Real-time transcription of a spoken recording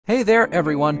Hey there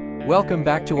everyone, welcome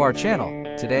back to our channel.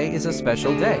 Today is a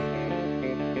special day.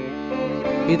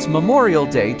 It's Memorial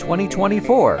Day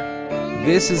 2024.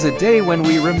 This is a day when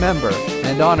we remember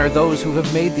and honor those who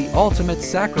have made the ultimate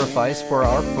sacrifice for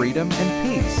our freedom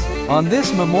and peace. On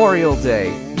this Memorial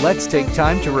Day, let's take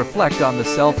time to reflect on the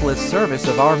selfless service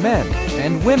of our men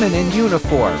and women in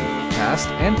uniform, past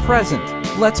and present.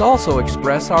 Let's also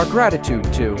express our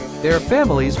gratitude to their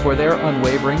families for their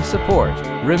unwavering support.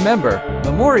 Remember,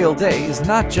 Memorial Day is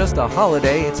not just a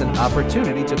holiday, it's an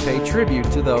opportunity to pay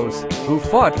tribute to those who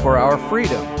fought for our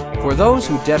freedom, for those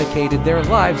who dedicated their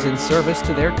lives in service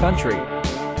to their country.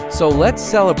 So let's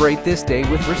celebrate this day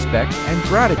with respect and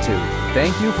gratitude.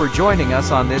 Thank you for joining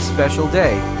us on this special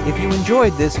day. If you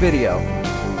enjoyed this video,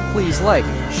 please like,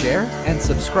 share, and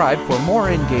subscribe for more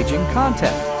engaging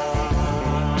content.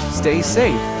 Stay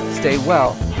safe, stay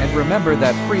well, and remember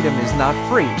that freedom is not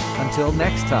free. Until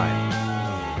next time.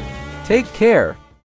 Take care.